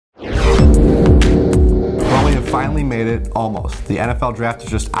made it, almost. The NFL draft is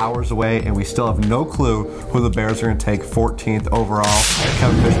just hours away, and we still have no clue who the Bears are going to take 14th overall.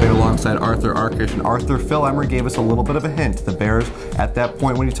 Kevin Fishbain alongside Arthur Arkush. And Arthur, Phil Emery gave us a little bit of a hint. The Bears, at that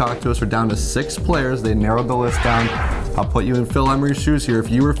point when he talked to us, were down to 6 players. They narrowed the list down. I'll put you in Phil Emery's shoes here.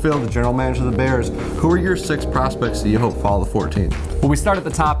 If you were Phil, the general manager of the Bears, who are your 6 prospects that you hope fall to 14? Well, we start at the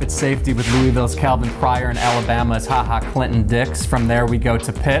top at safety with Louisville's Calvin Pryor and Alabama's Clinton-Dix. From there, we go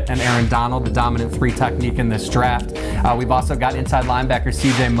to Pitt and Aaron Donald, the dominant 3 technique in this draft. We've also got inside linebacker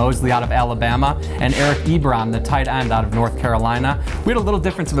C.J. Mosley out of Alabama and Eric Ebron, the tight end out of North Carolina. We had a little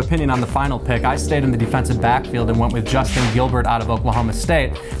difference of opinion on the final pick. I stayed in the defensive backfield and went with Justin Gilbert out of Oklahoma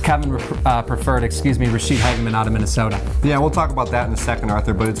State. Kevin preferred, Rashid Hageman out of Minnesota. Yeah, we'll talk about that in a second,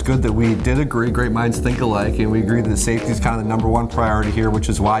 Arthur, but it's good that we did agree. Great minds think alike, and we agree that safety is kind of the #1 priority here, which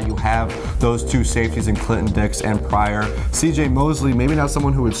is why you have those 2 safeties in Clinton-Dix and Pryor. C.J. Mosley, maybe not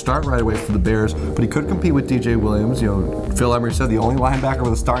someone who would start right away for the Bears, but he could compete with D.J. Williams. You know, Phil Emery said the only linebacker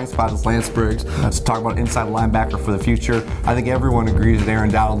with a starting spot is Lance Briggs. Let's talk about inside linebacker for the future. I think everyone agrees that Aaron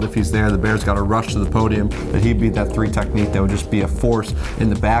Donald, if he's there, the Bears got to rush to the podium, that he'd be that 3 technique that would just be a force in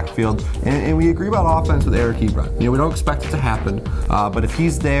the backfield. And we agree about offense with Eric Ebron. You know, we don't expect it to happen, but if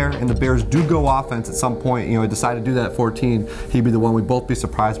he's there and the Bears do go offense at some point, you know, decide to do that at 14, he'd be the one. We'd both be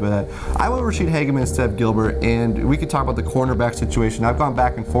surprised by that. I went Rashid Hageman instead of Gilbert, and we could talk about the cornerback situation. I've gone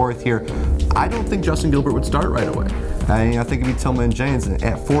back and forth here. I don't think Justin Gilbert would start right away. I think it'd be Tillman and James. And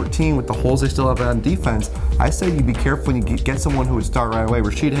at 14, with the holes they still have on defense, I say you be careful when you get someone who would start right away.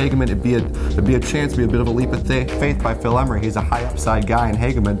 Rashid Hageman, it'd be a chance, be a bit of a leap of faith by Phil Emery. He's a high upside guy in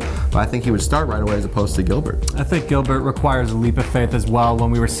Hageman, but I think he would start right away as opposed to Gilbert. I think Gilbert requires a leap of faith as well.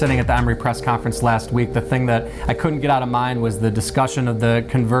 When we were sitting at the Emery press conference last week, the thing that I couldn't get out of mind was the discussion of the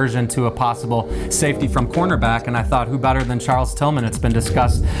conversion to a possible safety from cornerback, and I thought, who better than Charles Tillman? It's been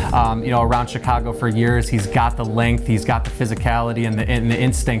discussed around Chicago for years. He's got the length, he's got the physicality and the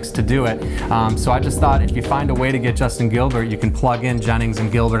instincts to do it. So I just thought if you find a way to get Justin Gilbert, you can plug in Jennings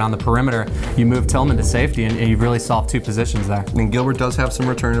and Gilbert on the perimeter, you move Tillman to safety, and you've really solved 2 positions there. And Gilbert does have some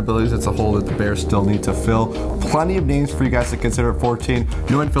return abilities. It's a hole that the Bears still need to fill. Plenty of names for you guys to consider at 14.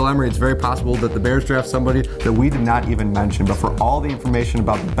 Knowing Phil Emery, it's very possible that the Bears draft somebody that we did not even mention. But for all the information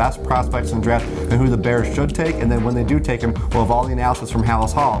about the best prospects in the draft and who the Bears should take, and then when they do take him, we'll have all the analysis from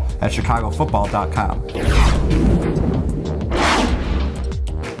Hallis Hall at chicagofootball.com.